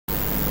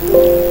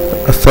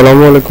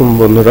আসসালামু আলাইকুম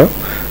বন্ধুরা।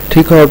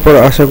 ঠিক হওয়ার পর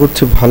আশা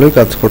করছি ভালোই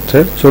কাজ করছে।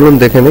 চলুন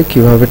দেখে নিই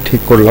কিভাবে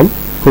ঠিক করলাম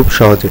খুব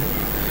সহজে।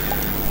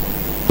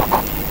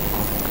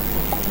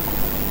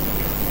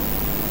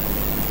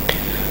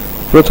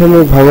 প্রথমে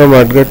ভাঙা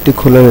মাঠগার্ডটি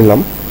খুলে নিলাম।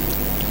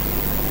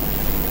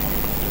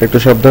 একটু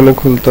সাবধানে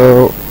খুলতে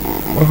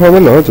হবে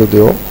না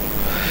যদিও।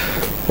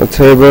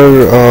 আচ্ছা, এবার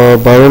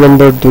 12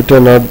 নম্বর দুইটা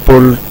নাট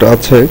বোল্ট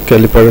আছে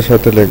ক্যালিপারের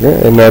সাথে লেগে,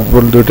 এই নাট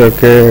বোল্ট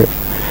দুইটাকে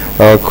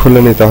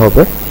খুলে নিতে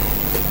হবে।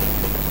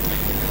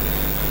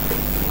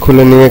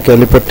 খুলে নিয়ে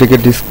ক্যালিপারটিকে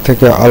ডিস্ক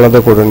থেকে আলাদা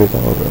করে নিতে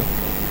হবে।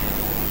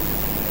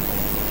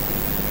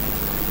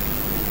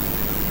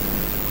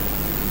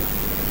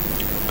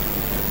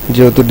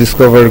 যেহেতু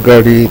ডিসকভার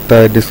গাড়ি,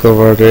 তাই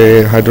ডিসকভারে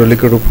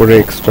হাইড্রোলিকের উপরে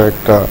এক্সট্রা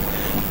একটা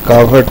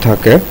কাভার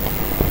থাকে,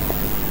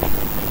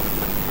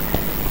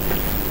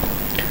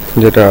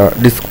 যেটা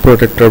ডিস্ক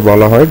প্রোটেক্টর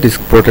বলা হয়।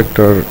 ডিস্ক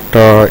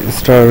প্রোটেক্টরটা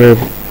স্টারের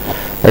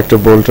একটা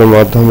বোল্টের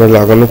মাধ্যমে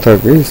লাগানো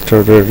থাকে।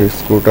 স্টারের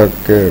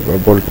স্ক্রুটাকে বা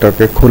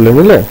বোল্টটাকে খুলে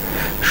নিলে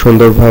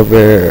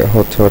সুন্দরভাবে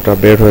ওটা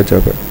বের হয়ে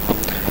যাবে।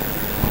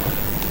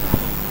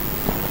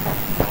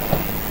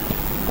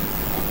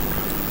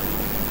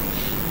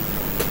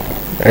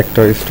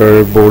 একটা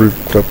স্টারের বোল্ট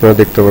আপনারা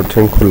দেখতে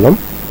পাচ্ছেন খুললাম,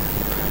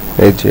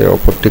 এই যে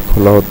অপরটি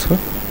খোলা হচ্ছে।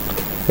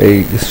 এই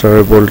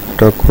স্টারের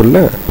বোল্টটা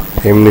খুললে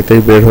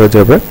এমনিতেই বের হয়ে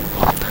যাবে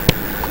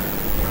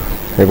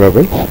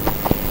এভাবে।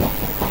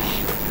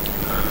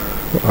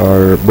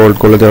 আর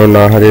বোল্টগুলো যেন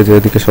না হারিয়ে যায়,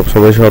 এদিকে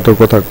সবসময় সতর্ক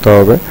থাকতে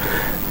হবে।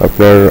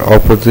 আপনার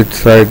অপোজিট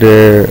সাইডে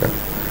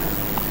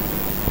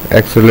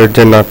অ্যাক্সেলের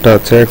যে নাটটা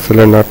আছে,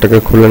 অ্যাক্সেলের নাটটাকে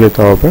খুলে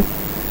নিতে হবে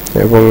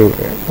এবং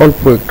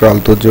অল্প একটু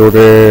আলতো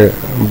জোরে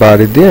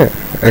বাড়ি দিয়ে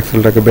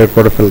অ্যাক্সেলটাকে বের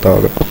করে ফেলতে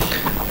হবে।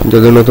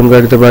 যদি নতুন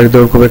গাড়িতে বাড়ি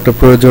দেওয়ার খুব একটা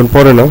প্রয়োজন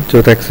পড়ে না,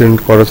 যেহেতু অ্যাক্সিডেন্ট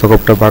করা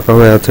সকপটা বাঁকা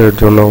হয়ে আছে, এর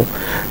জন্য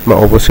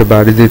অবশ্যই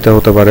বাড়ি দিতে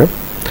হতে পারে।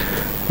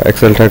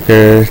 অ্যাক্সেলটাকে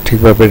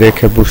ঠিকভাবে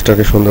রেখে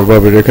বুশটাকে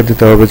সুন্দরভাবে রেখে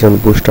দিতে হবে যেন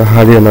বুশটা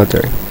হারিয়ে না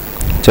যায়।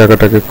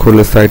 চাকাটাকে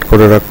খুলে সাইড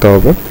করে রাখতে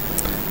হবে।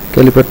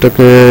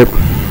 ক্যালিপারটাকে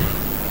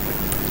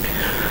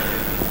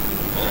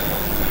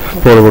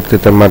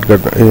পরবর্তীতে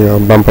মাঠগার্ড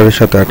বাম্পারের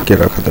সাথে আটকে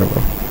রাখা যাবে।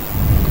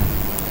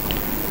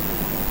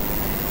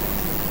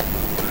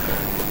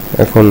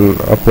 এখন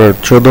আপনার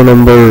 14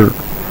 নম্বর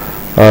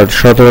আর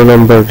 17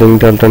 নম্বর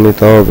রিংটালটা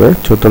নিতে হবে।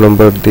 14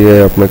 নম্বর দিয়ে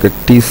আপনাকে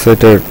টি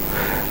সেটের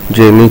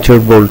যে নিচের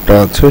বোল্টটা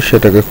আছে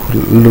সেটাকে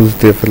লুজ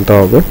দিয়ে ফেলতে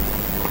হবে,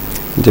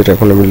 যেটা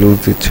এখন আমি লুজ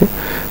দিচ্ছি।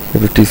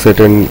 টি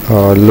সেটের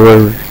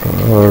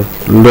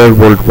লোয়ার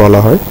বোল্ট বলা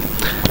হয়।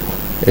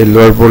 এই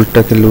লোয়ার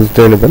বোল্টটাকে লুজ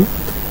দিয়ে নেবেন।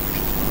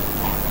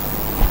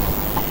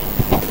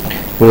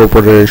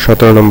 উপরে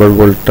 17 নম্বর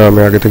বোল্টটা আমি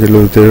আগে থেকে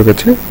লুজ দিয়ে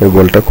রেখেছি, এই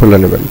বোল্টটা খুলে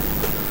নেবেন।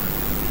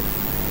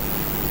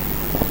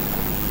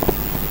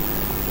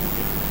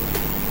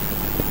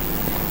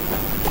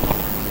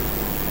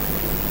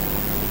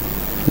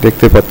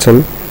 দেখতে পাচ্ছেন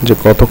যে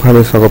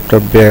কতখানি সকপটা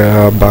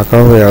বাঁকা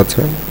হয়ে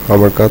আছে।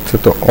 আমার কাছে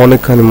তো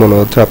অনেকখানি মনে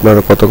হচ্ছে,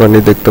 আপনারা কতখানি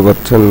দেখতে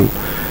পাচ্ছেন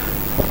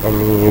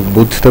আমি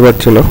বুঝতে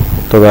পারছি না,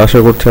 তবে আশা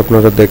করছি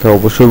আপনারা দেখে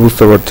অবশ্যই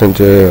বুঝতে পারছেন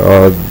যে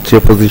যে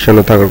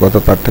পজিশনে থাকার কথা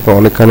তার থেকে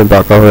অনেকখানি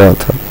বাঁকা হয়ে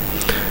আছে।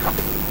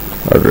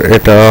 আর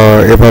এটা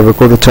এভাবে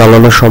করে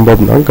চালানো সম্ভব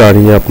না।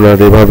 গাড়ি আপনার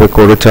এভাবে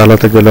করে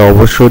চালাতে গেলে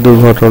অবশ্যই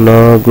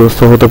দুর্ঘটনাগ্রস্ত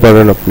হতে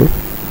পারেন আপনি।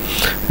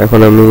 এখন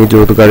আমি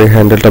যেহেতু গাড়ির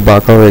হ্যান্ডেলটা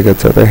বাঁকা হয়ে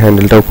গেছে, তাই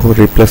হ্যান্ডেলটাও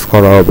রিপ্লেস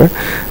করা হবে।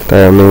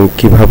 তাই আমি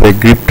কিভাবে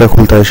গ্রিপটা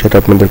খুলতে হয় সেটা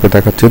আপনাদেরকে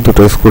দেখাচ্ছি।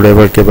 দুটো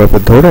স্ক্রুড্রাইভার কিভাবে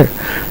ধরে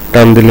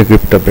টান দিলে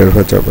গ্রিপটা বের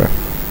হয়ে যাবে।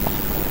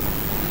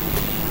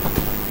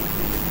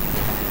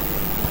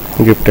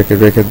 গ্রিপটাকে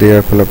রেখে দিয়ে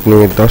এখন আপনি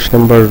 10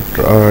 নম্বর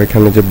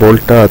এখানে যে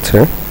বোল্টটা আছে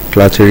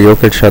ক্লাচের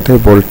ইয়োকের সাথে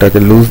বোল্টটাকে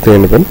লুজ দিয়ে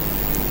নেবেন।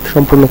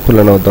 সম্পূর্ণ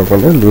খুলে নেওয়ার দরকার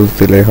নেই, লুজ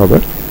দিলেই হবে।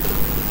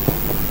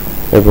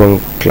 এবং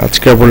ক্লাচ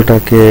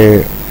কেবলটাকে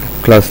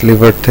ক্লাচ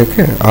লিভার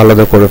থেকে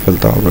আলাদা করে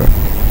ফেলতে হবে।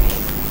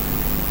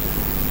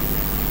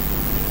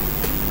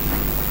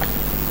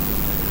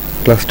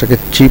 ক্লাচটাকে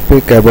চিপে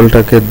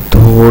কেবলটাকে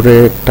ধরে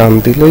টান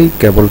দিলেই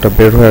কেবলটা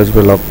বের হয়ে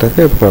আসবে লক থেকে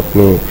এবং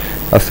আপনি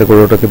আস্তে করে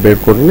ওটাকে বের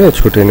করে নিয়ে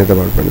ছুটিয়ে নিতে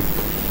পারবেন।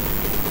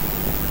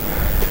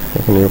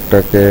 এখন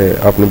ইয়োকটাকে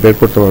আপনি বের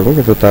করতে পারবেন,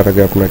 কিন্তু তার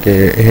আগে আপনাকে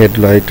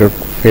হেডলাইটের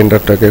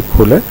ফেন্ডারটাকে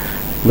খুলে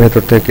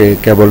ভেতর থেকে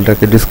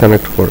কেবলটাকে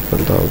ডিসকানেক্ট করে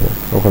ফেলতে হবে।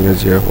 ওখানে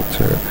যে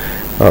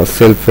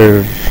সেলফের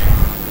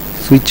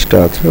সুইচটা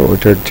আছে,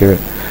 ওইটার যে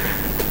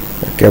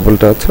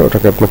কেবলটা আছে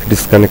ওটাকে আপনাকে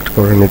ডিসকানেক্ট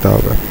করে নিতে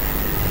হবে।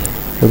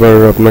 এবার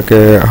আপনাকে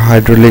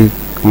হাইড্রোলিক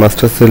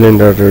মাস্টার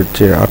সিলিন্ডারের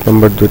যে 8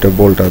 নম্বর দুইটা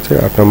বোল্ট আছে,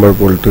 8 নম্বর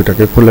বোল্ট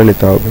দুইটাকে খুলে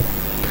নিতে হবে।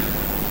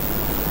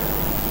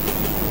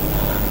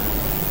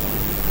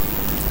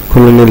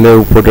 খুলে নিলে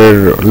উপরের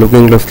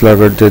লুকিং গ্লাস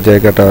লাগার যে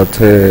জায়গাটা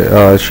আছে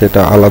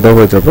সেটা আলাদা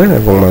হয়ে যাবে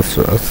এবং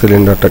মাস্টার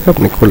সিলিন্ডারটাকে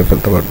আপনি খুলে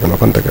ফেলতে পারবেন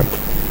ওখান থেকে।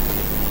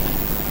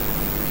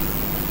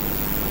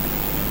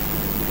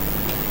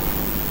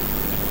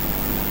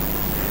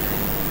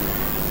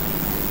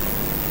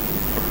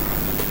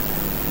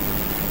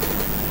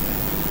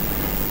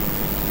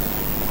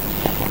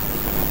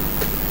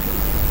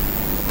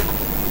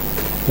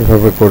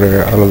 এভাবে করে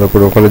আলাদা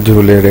করে ওখানে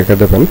ঝুলিয়ে রেখে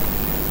দেবেন।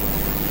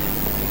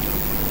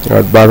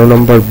 আর 12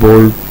 নম্বর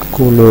বোল্ট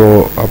বোল্টগুলো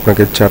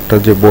আপনাকে চারটা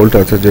যে বোল্ট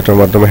আছে যেটার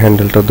মাধ্যমে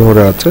হ্যান্ডেলটা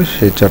ধরে আছে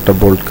সেই চারটা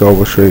বোল্টকে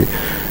অবশ্যই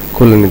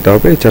খুলে নিতে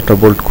হবে। এই চারটা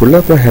বোল্ট খুললে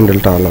আপনার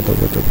হ্যান্ডেলটা আলাদা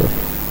হয়ে যাবে।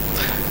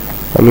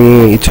 আমি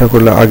ইচ্ছা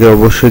করলে আগে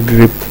অবশ্যই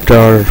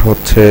গ্রিপটার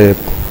হচ্ছে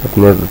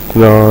আপনার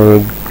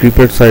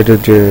গ্রিপের সাইডে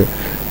যে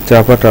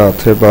চাপাটা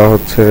আছে বা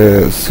হচ্ছে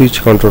সুইচ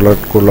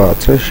কন্ট্রোলারগুলো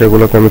আছে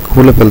সেগুলোকে আমি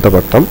খুলে ফেলতে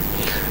পারতাম,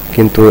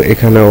 কিন্তু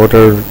এখানে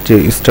ওটার যে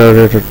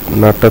স্টারের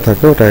নাটটা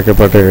থাকে ওটা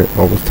একেবারে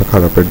অবস্থা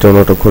খারাপের জন্য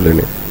ওটা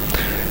খুলিনি।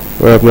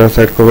 এবার আপনার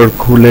সাইড কভার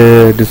খুলে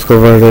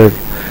ডিসকভারের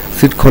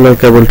সিট খোলার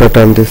কেবলটা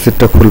টান দিয়ে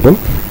সিটটা খুলবেন,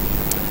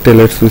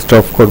 তেলের সুইচটা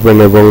অফ করবেন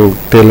এবং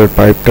তেলের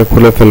পাইপটা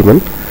খুলে ফেলবেন।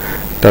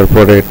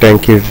 তারপরে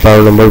ট্যাঙ্কির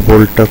 12 নম্বর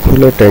বোল্টটা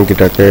খুলে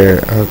ট্যাঙ্কিটাকে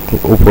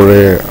উপরে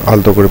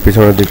আলতো করে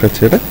পিছনের দিকে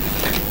ছেড়ে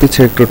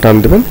পিছিয়ে একটু টান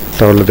দেবেন,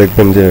 তাহলে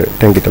দেখবেন যে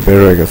ট্যাঙ্কিটা বের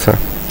হয়ে গেছে।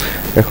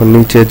 এখন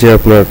নিচে যে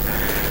আপনার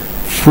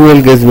ফুয়েল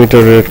গেজ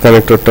মিটারের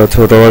কানেক্টরটা আছে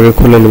ওটাও আগে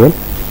খুলে নেবেন,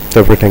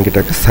 তারপরে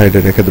ট্যাঙ্কিটাকে সাইডে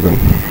রেখে দেবেন।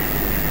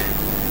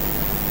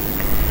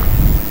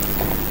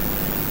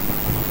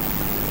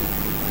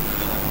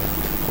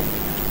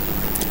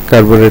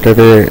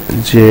 কার্বোরেটরে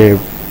যে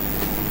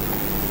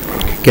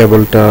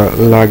কেবলটা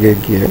লাগে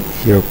গিয়ে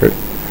ইউরোপের,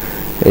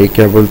 এই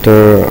কেবলটা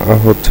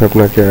হচ্ছে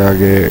আপনাকে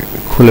আগে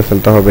খুলে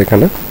ফেলতে হবে।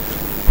 এখানে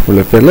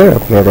খুলে ফেলে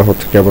আপনারা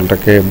হচ্ছে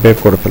কেবলটাকে বের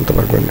করে ফেলতে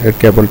পারবেন, এর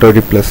কেবলটা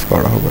রিপ্লেস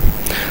করা হবে।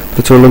 তো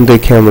চলুন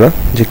দেখি আমরা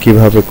যে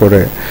কিভাবে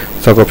করে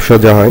সকপ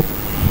সোজা হয়।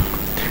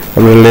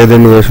 আমরা লেদে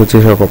নিয়ে এসেছি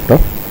সকপটা,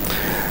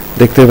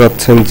 দেখতে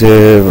পাচ্ছেন যে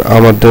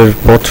আমাদের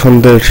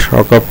পছন্দের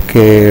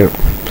সকপকে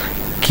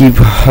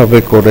কিভাবে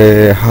করে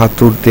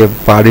হাতুড় দিয়ে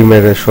বাড়ি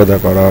মেরে সোজা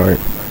করা হয়।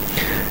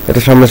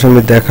 এটা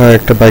সামনাসামনি দেখা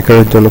একটা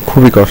বাইকারের জন্য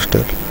খুবই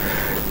কষ্টের,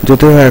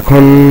 যদিও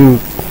এখন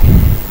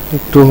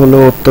একটু হলো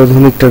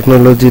অত্যাধুনিক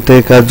টেকনোলজিতে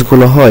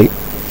কাজগুলো হয়,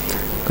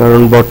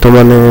 কারণ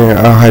বর্তমানে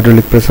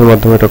হাইড্রোলিক প্রেসের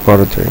মাধ্যমে এটা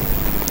করা যায়।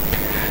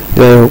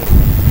 যাই হোক,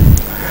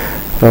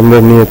 আমরা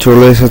নিয়ে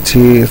চলে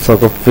এসেছি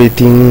সকপ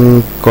ফিটিং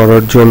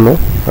করার জন্য।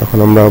 এখন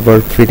আমরা আবার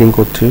ফিটিং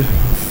করছি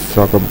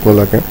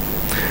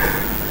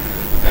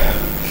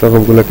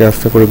সকপগুলোকে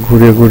আস্তে করে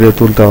ঘুরিয়ে ঘুরিয়ে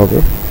তুলতে হবে,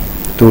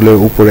 তুলে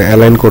উপরে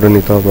অ্যালাইন করে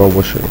নিতে হবে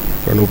অবশ্যই,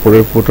 কারণ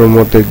উপরের ফুটোর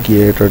মধ্যে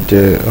গিয়ে এটার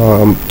যে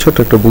ছোট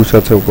একটা বুশ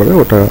আছে উপরে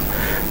ওটা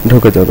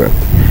ঢুকে যাবে।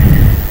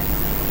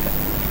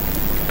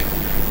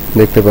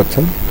 দেখতে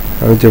পাচ্ছেন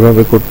আমি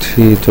যেভাবে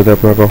করছি, যদি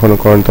আপনারা কখনো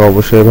করেন তো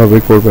অবশ্যই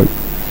এভাবেই করবেন।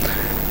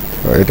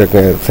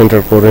 এটাকে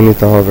সেন্টার করে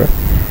নিতে হবে।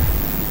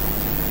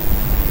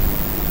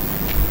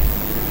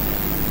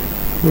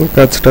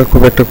 কাজটা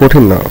খুব একটা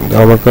কঠিন না,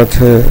 আমার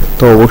কাছে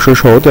তো অবশ্যই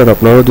সহজ, আর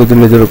আপনারাও যদি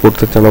নিজেরা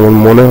করতে চান আমার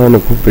মনে হয় না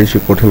খুব বেশি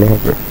কঠিন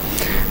হবে।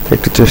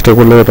 একটু চেষ্টা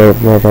করলে এটা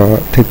আপনারা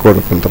ঠিক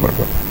করে ফেলতে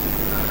পারবেন।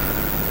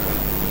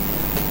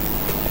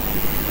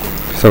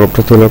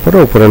 সকপটা তোলার পরে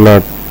উপরে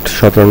নাট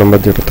 17 নম্বর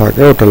যেটা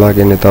থাকে ওটা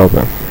লাগিয়ে নিতে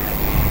হবে।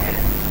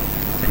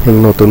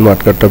 নতুন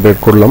মাঠগাটটা বের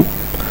করলাম,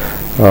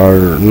 আর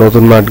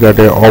নতুন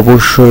মাঠগাটে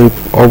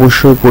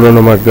অবশ্যই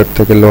পুরোনো মাঠগাট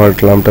থেকে লোহার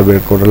ক্লামটা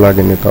বের করে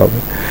লাগিয়ে নিতে হবে।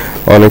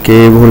 অনেকে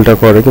এই ভুলটা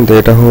করে, কিন্তু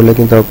এটা হলে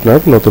কিন্তু আপনার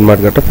নতুন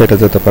মাঠগাটটা ফেটে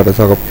যেতে পারে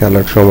সকপ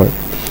খেলার সময়,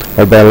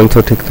 আর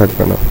ব্যালেন্সও ঠিক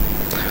থাকবে না।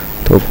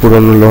 তো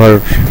পুরোনো লোহার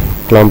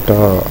ক্লামটা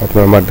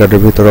আপনার মাঠগাটের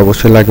ভিতরে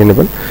অবশ্যই লাগিয়ে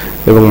নেবেন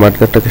এবং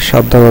মাঠগাটটাকে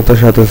সাবধানতার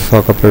সাথে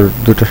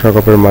দুটো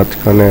সকপের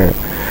মাঝখানে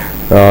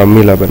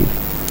মিলাবেন,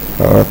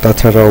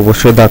 তাছাড়া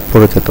অবশ্যই দাগ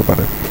পড়ে যেতে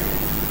পারে।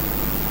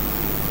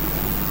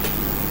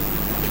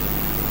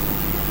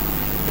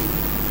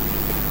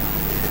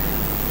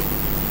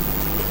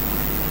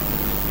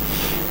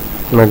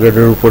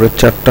 মাঠগাটের উপরে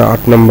 4টা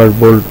 8 নাম্বার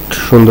বোল্ট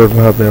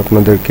সুন্দরভাবে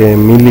আপনাদেরকে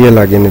মিলিয়ে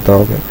লাগিয়ে নিতে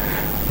হবে।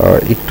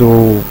 একটু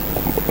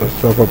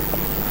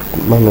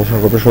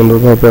সকপে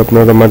সুন্দরভাবে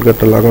আপনারা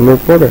মাঠগাটটা লাগানোর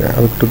পরে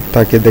আর একটু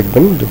তাকিয়ে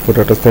দেখবেন যে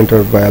ফুটাটা সেন্টার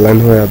বা অ্যালাইন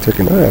হয়ে আছে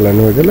কিনা। অ্যালাইন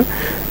হয়ে গেলে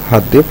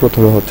হাত দিয়ে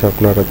প্রথমে হচ্ছে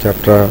আপনারা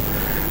 4টা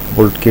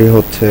বোল্টকে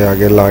হচ্ছে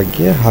আগে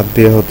লাগিয়ে হাত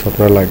দিয়ে হচ্ছে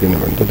আপনারা লাগিয়ে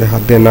নেবেন। যদি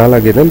হাত দিয়ে না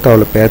লাগিয়ে দেন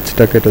তাহলে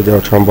প্যাচটা কেটে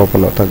যাওয়ার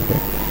সম্ভাবনা থাকবে।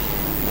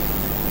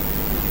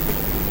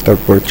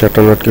 তারপর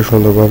 4টা নাটকে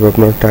সুন্দরভাবে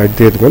আপনারা টাইট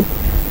দিয়ে দেবেন,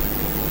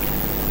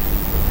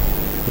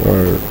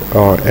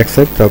 আর এক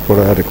সাইড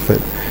তারপরে আরেক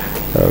সাইড।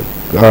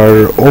 আর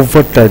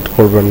ওভার টাইট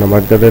করবেন না,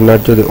 মাঠগাটের নাট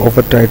যদি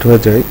ওভার টাইট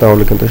হয়ে যায়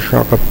তাহলে কিন্তু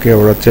সকপকে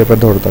ওরা চেপে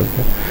ধরে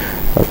থাকবে।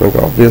 আপনাকে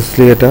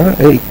অবভিয়াসলি এটা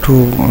একটু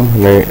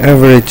মানে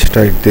অ্যাভারেজ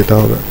টাইট দিতে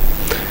হবে।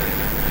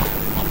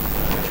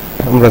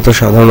 আমরা তো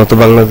সাধারণত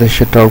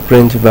বাংলাদেশে টর্ক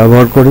রেঞ্জ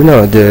ব্যবহার করি না,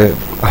 যে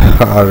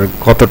আর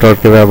কত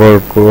টর্কে ব্যবহার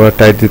করে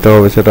টাইট দিতে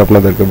হবে সেটা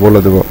আপনাদেরকে বলে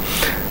দেবো।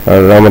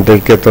 আর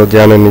আমাদেরকে তো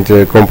জানেনি যে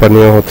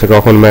কোম্পানিও হচ্ছে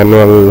কখন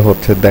ম্যানুয়াল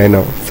হচ্ছে দেয় না,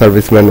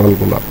 সার্ভিস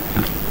ম্যানুয়ালগুলো।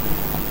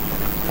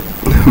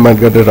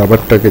 মাঠগাটের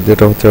রাবারটাকে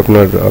যেটা হচ্ছে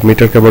আপনার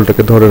মিটার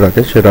কেবলটাকে ধরে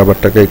রাখে সেই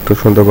রাবারটাকে একটু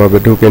সুন্দরভাবে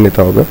ঢুকিয়ে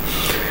নিতে হবে।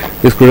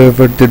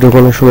 স্ক্রুড্রাইভার দিয়ে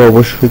ঢোকানোর সময়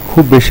অবশ্যই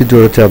খুব বেশি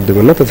জোরে চাপ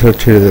দেবেন না, তাছাড়া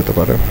ছিঁড়ে যেতে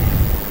পারে।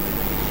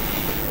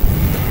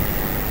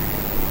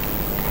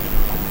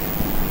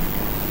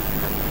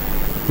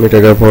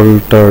 মিটার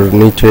কেবলটার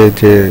নিচে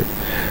যে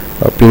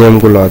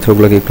পিনিয়নগুলো আছে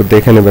ওগুলোকে একটু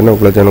দেখে নেবেন,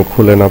 ওগুলো যেন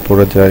খুলে না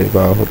পড়ে যায়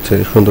বা হচ্ছে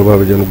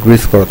সুন্দরভাবে যেন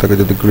গ্রিস করা থাকে।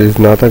 যদি গ্রিস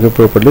না থাকে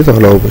প্রপারলি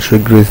তাহলে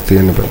অবশ্যই গ্রিস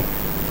দিয়ে নেবেন।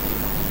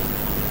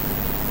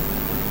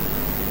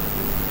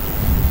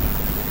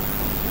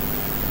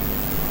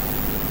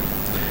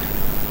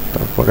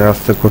 তারপরে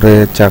আস্তে করে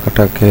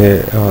চাকাটাকে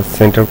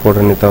সেন্টার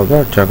করে নিতে হবে,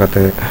 আর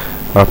চাকাতে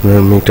আপনার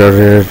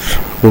মিটারের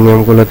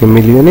নিয়মগুলোকে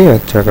মিলিয়ে নিয়ে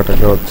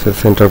চাকাটাকে হচ্ছে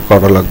সেন্টার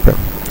করা লাগবে।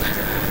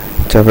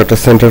 চাকাটা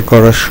সেন্টার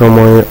করার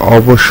সময়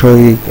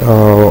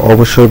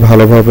অবশ্যই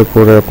ভালোভাবে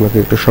করে আপনাকে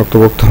একটু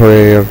শক্তপোক্ত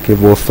হয়ে আর কি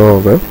বসতে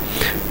হবে,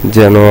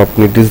 যেন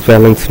আপনি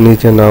ডিসব্যালেন্স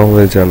নিচে না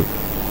হয়ে যান।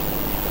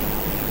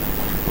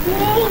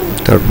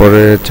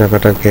 তারপরে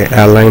চাকাটাকে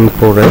অ্যালাইন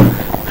করে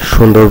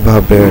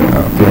সুন্দরভাবে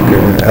আপনাকে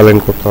অ্যালাইন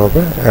করতে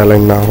হবে।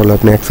 অ্যালাইন না হলে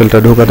আপনি অ্যাক্সেলটা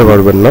ঢোকাতে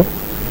পারবেন না।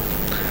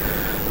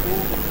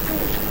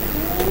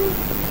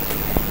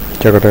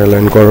 চাকাটা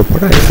অ্যালাইন করার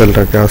পরে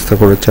অ্যাক্সেলটাকে আস্তে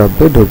করে চাপ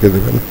দিয়ে ঢুকে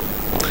দেবেন।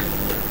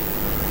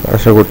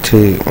 আশা করছি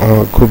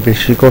খুব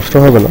বেশি কষ্ট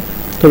হবে না,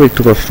 তবে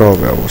একটু কষ্ট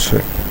হবে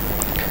অবশ্যই।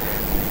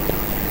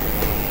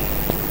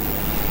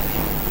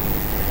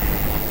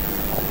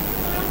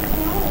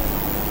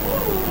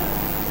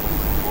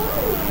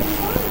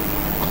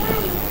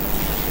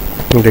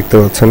 দেখতে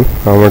পাচ্ছেন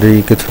আমারই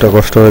কিছুটা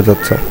কষ্ট হয়ে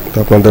যাচ্ছে, তো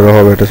আপনাদেরও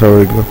হবে, এটা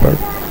স্বাভাবিক ব্যাপার।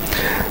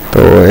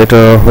 তো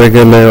এটা হয়ে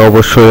গেলে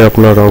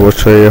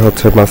অবশ্যই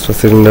হচ্ছে মাস্টার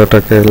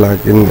সিলিন্ডারটাকে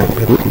লাগিয়ে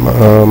নেবেন।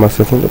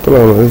 মাস্টার সিলিন্ডার তো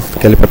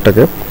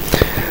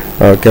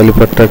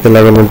ক্যালিপারটাকে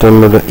লাগানোর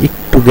জন্য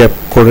একটু গ্যাপ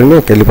করে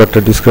নিয়ে ক্যালিপারটা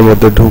ডিস্কের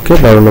মধ্যে ঢুকে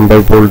 12 নম্বর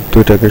বোল্ট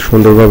দুইটাকে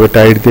সুন্দরভাবে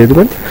টাইট দিয়ে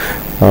দেবেন।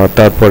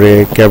 তারপরে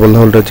কেবল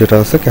হোল্ডার যেটা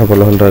আছে, কেবল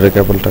হোল্ডারে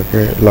কেবলটাকে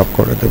লক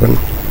করে দেবেন।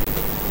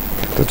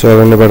 তো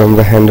চলেন এবার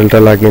আমরা হ্যান্ডেলটা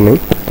লাগিয়ে নিই।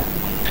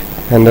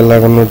 হ্যান্ডেল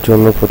লাগানোর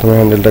জন্য প্রথমে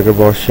হ্যান্ডেলটাকে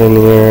বসিয়ে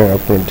নিয়ে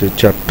আপনার যে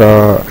 4টা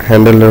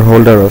হ্যান্ডেলের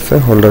হোল্ডার আছে,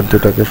 হোল্ডার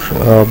দুটাকে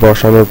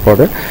বসানোর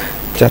পরে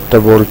 4টা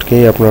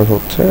বোল্টকেই আপনার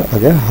হচ্ছে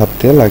আগে হাত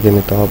দিয়ে লাগিয়ে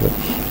নিতে হবে।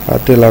 হাত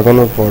দিয়ে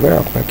লাগানোর পরে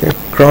আপনাকে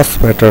ক্রস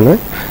প্যাটার্নে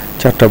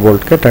 4টা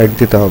বোল্টকে টাইট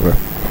দিতে হবে।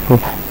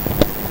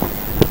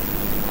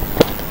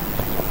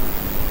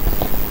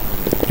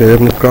 যদি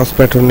আপনি ক্রস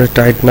প্যাটার্নে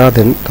টাইট না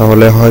দেন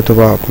তাহলে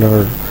হয়তোবা আপনার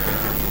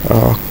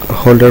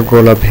হোল্ডার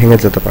গুলো ভেঙে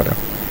যেতে পারে।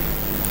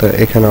 তো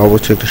এখানে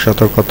অবশ্যই একটু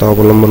সতর্কতা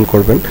অবলম্বন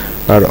করবেন,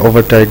 আর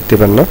ওভার টাইট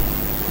দিবেন না।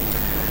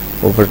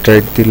 ওভার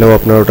টাইট দিলেও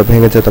আপনার ওটা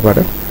ভেঙে যেতে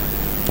পারে,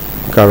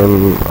 কারণ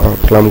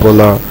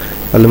ক্লামগুলা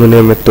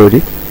অ্যালুমিনিয়ামের তৈরি।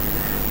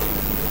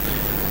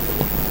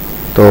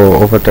 তো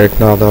ওভার টাইট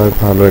না দেওয়াই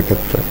ভালো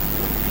এক্ষেত্রে।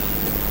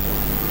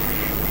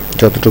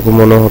 যতটুকু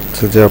মনে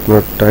হচ্ছে যে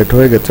আপনার টাইট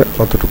হয়ে গেছে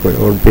ততটুকুই,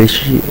 ওর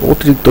বেশি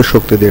অতিরিক্ত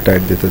শক্তি দিয়ে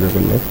টাইট দিতে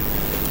যাবেন না।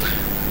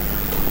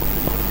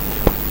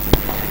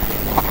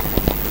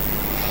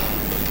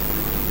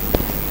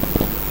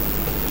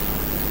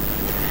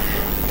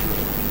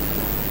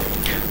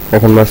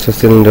 এখন মাস্টার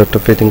সিলিন্ডারটা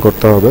ফিটিং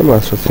করতে হবে।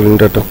 মাস্টার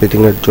সিলিন্ডারটা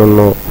ফিটিং এর জন্য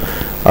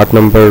 8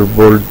 নম্বর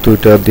বোল্ট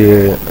দুইটা দিয়ে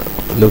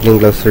লুকিং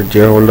গ্লাসের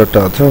যে হোল্ডারটা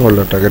আছে,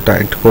 হোল্ডারটাকে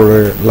টাইট করে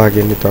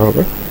লাগিয়ে নিতে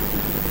হবে।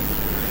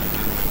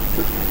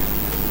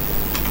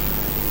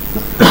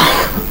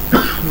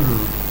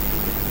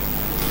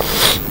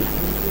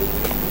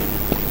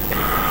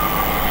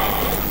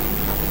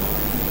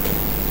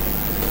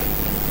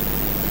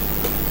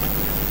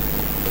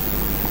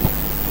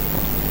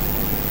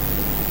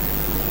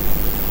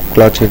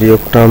 ক্লাচের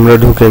ইয়োকটা আমরা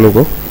ঢুকে নেব।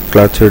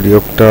 ক্লাচের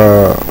ইয়োকটা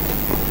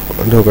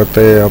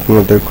ঢোকাতে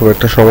আপনাদের খুব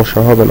একটা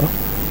সমস্যা হবে না।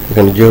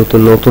 এখানে যেহেতু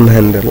নতুন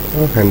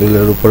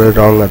হ্যান্ডেলের উপরে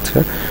রং আছে,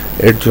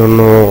 এর জন্য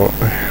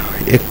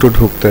একটু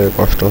ঢুকতে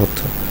কষ্ট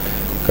হচ্ছে,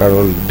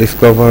 কারণ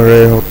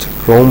ডিসকভারে হচ্ছে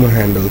ক্রোম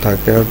হ্যান্ডেল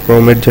থাকে, আর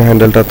ক্রোমের যে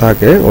হ্যান্ডেলটা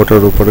থাকে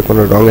ওটার উপরে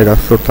কোনো রঙের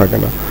আস্তর থাকে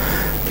না।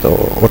 তো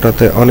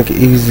ওটাতে অনেক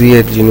ইজি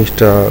এর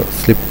জিনিসটা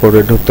স্লিপ করে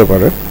ঢুকতে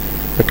পারে।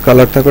 বাট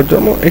কালার থাকার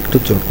জন্য একটু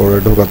জোর করে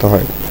ঢোকাতে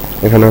হয়।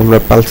 এখানে আমরা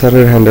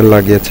পালসারের হ্যান্ডেল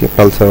লাগিয়েছি,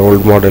 পালসার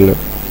ওল্ড মডেলের।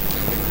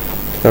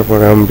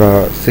 তারপরে আমরা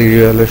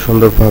সিরিয়ালে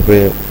সুন্দরভাবে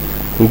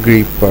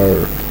গ্রিপ আর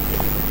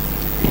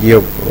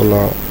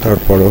ইয়েগুলো,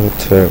 তারপরে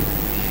হচ্ছে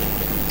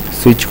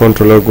সুইচ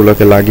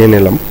কন্ট্রোলারগুলোকে লাগিয়ে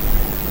নিলাম।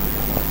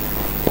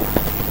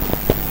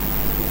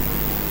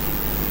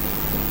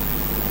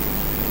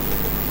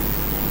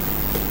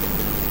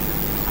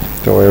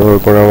 তো এভাবে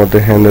করে আমাদের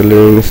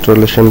হ্যান্ডেলের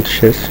ইনস্টলেশন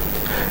শেষ,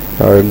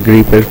 আর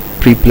গ্রিপের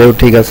প্রিপ্লেও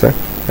ঠিক আছে।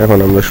 এখন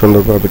আমরা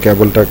সুন্দরভাবে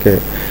কেবলটাকে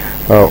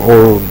ও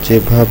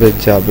যেভাবে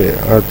যাবে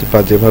বা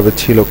যেভাবে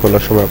ছিল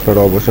খোলার সময়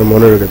আপনারা অবশ্যই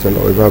মনে রেখেছেন,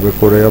 ওইভাবে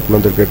করে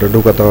আপনাদেরকে এটা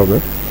ঢুকাতে হবে।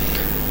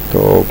 তো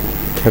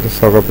এটা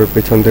সকেটের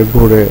পেছন দিয়ে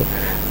ঘুরে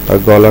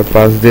গলার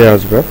পাশ দিয়ে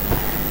আসবে।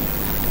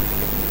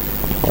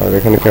 আর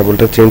এখানে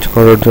কেবলটা চেঞ্জ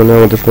করার জন্য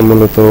আমাদের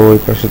মূলত ওই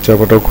পাশের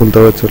চাপাটাও খুলতে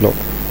হয়েছিল,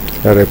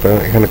 আর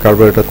এখানে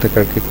কার্বোরেটর থেকে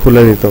আর কি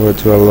খুলে নিতে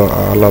হয়েছিল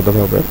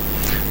আলাদাভাবে,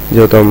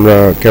 যেহেতু আমরা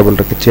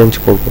কেবলটাকে চেঞ্জ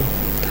করব।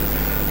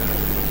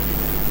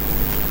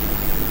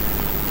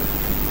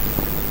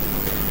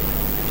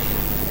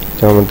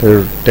 আমাদের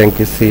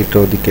ট্যাঙ্কি সিট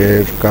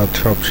ওদিকের কাজ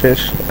সব শেষ।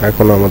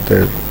 এখন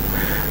আমাদের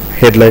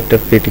হেডলাইটটা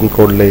ফিটিং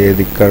করলে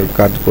এদিককার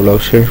কাজগুলোও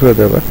শেষ হয়ে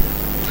যাবে।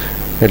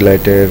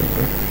 হেডলাইটের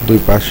দুই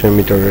পাশে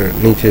মিটারের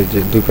নিচে যে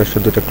দুই পাশে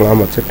দুটো ক্লাম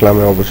আছে,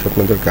 ক্লামে অবশ্যই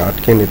আপনাদেরকে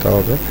আটকে নিতে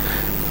হবে।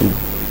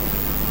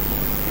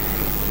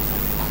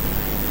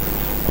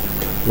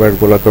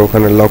 ওয়্যারগুলোকে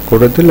ওখানে লক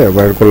করে দিলে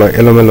ওয়্যারগুলো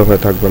এলোমেলো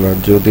হয়ে থাকবে না।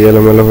 যদি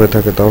এলোমেলো হয়ে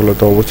থাকে তাহলে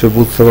তো অবশ্যই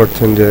বুঝতে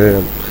পারছেন যে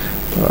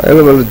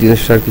এলোমেলো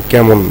জিনিসটা আর কি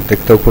কেমন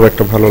দেখতেও খুব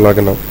একটা ভালো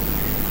লাগে না।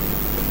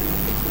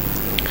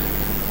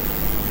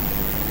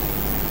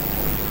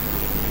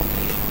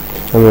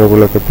 আমি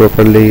ওগুলোকে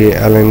প্রপারলি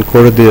অ্যালাইন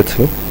করে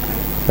দিয়েছি।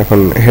 এখন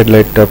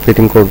হেডলাইটটা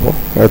ফিটিং করব,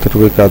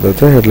 এতটুকুই কাজ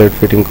আছে। হেডলাইট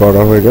ফিটিং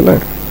করা হয়ে গেলে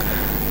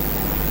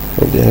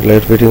এই যে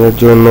হেডলাইট ফিটিংয়ের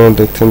জন্য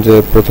দেখছেন যে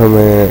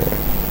প্রথমে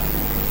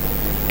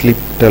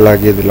ক্লিপটা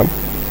লাগিয়ে দিলাম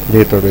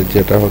ভেতরে,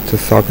 যেটা হচ্ছে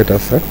সকেট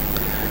আছে,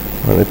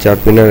 মানে 4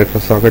 পিনের একটা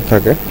সকেট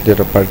থাকে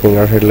যেটা পার্কিং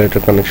আর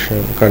হেডলাইটের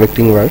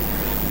কানেক্টিং ওয়্যার।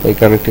 এই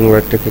কানেক্টিং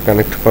ওয়্যারটাকে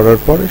কানেক্ট করার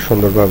পরে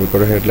সুন্দরভাবে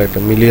করে হেডলাইটটা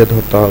মিলিয়ে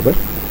ধরতে হবে।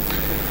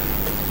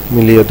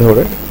 মিলিয়ে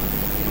ধরে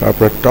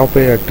আপনার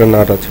টপে একটা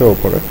নাট আছে,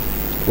 ওপরে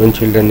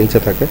উইন্ডশিল্ডের নিচে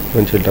থাকে,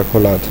 উইন্ডশিল্ডটা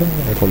খোলা আছে।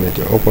 এখন এই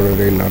যে ওপরের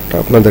এই নাটটা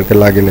আপনাদেরকে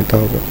লাগিয়ে নিতে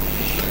হবে,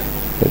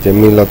 এই যে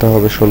মিলাতে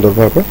হবে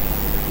সুন্দরভাবে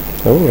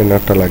এবং এই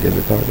নাটটা লাগিয়ে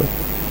দিতে হবে।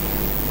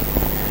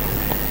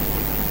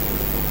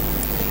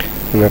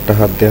 নাটটা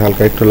হাত দিয়ে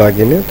হালকা একটু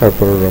লাগিয়ে নিয়ে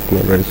তারপর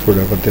আপনারা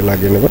স্ক্রুড্রাইভার দিয়ে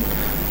লাগিয়ে নেবেন,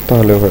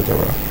 তাহলে হয়ে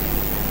যাবে।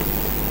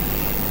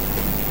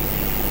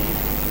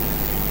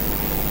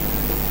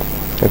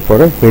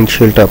 এরপরে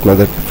উইন্ডশিল্ডটা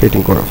আপনাদেরকে ফিটিং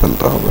করে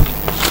ফেলতে হবে।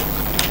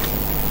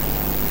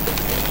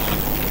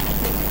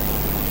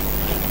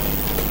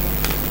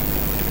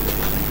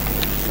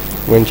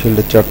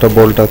 উইন্ডশিল্ডের 4টা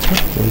বোল্ট আছে,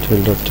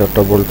 উইন্ডশিল্ডের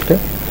 4টা বোল্টকে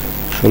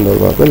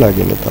সুন্দরভাবে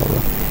লাগিয়ে নিতে হবে।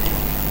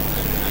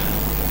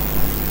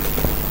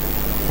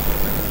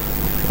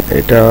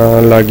 এটা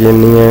লাগিয়ে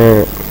নিয়ে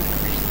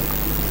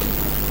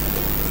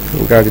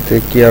গাড়িতে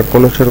কি আর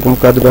কোনো সেরকম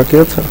কাজ বাকি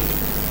আছে?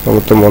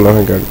 আমার তো মনে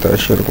হয় গাড়িতে আর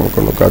সেরকম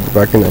কোনো কাজ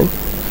বাকি নাই।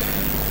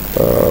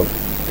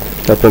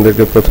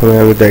 আপনাদেরকে প্রথমে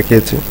আমি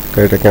দেখিয়েছি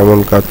গাড়িটা কেমন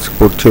কাজ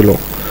করছিল।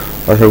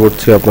 আশা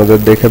করছি আপনাদের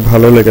দেখে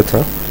ভালো লেগেছে।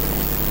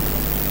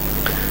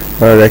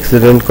 আর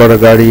অ্যাক্সিডেন্ট করা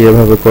গাড়ি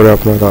এভাবে করে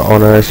আপনারা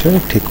অনায়াসে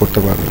ঠিক করতে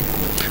পারবেন।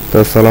 তো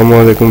আসসালামু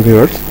আলাইকুম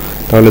ভিউয়ার্স,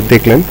 তাহলে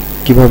দেখলেন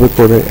কিভাবে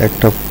করে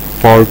একটা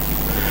ফল্ট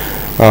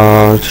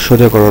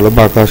সোজা করা হলো,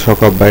 বাঁকা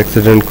শকআপ বা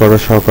অ্যাক্সিডেন্ট করা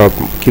শকআপ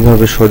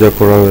কিভাবে সোজা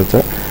করা হয়েছে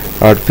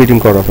আর ফিটিং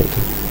করা হয়েছে,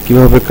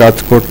 কিভাবে কাজ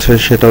করছে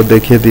সেটাও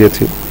দেখিয়ে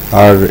দিয়েছি।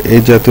 আর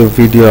এই জাতীয়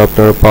ভিডিও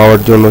আপনারা পাওয়ার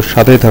জন্য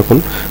সাথেই থাকুন।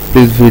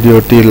 প্লিজ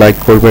ভিডিওটি লাইক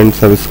করবেন,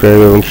 সাবস্ক্রাইব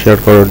এবং শেয়ার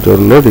করার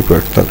জন্য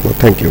রিকোয়েস্ট থাকলো।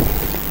 Thank you.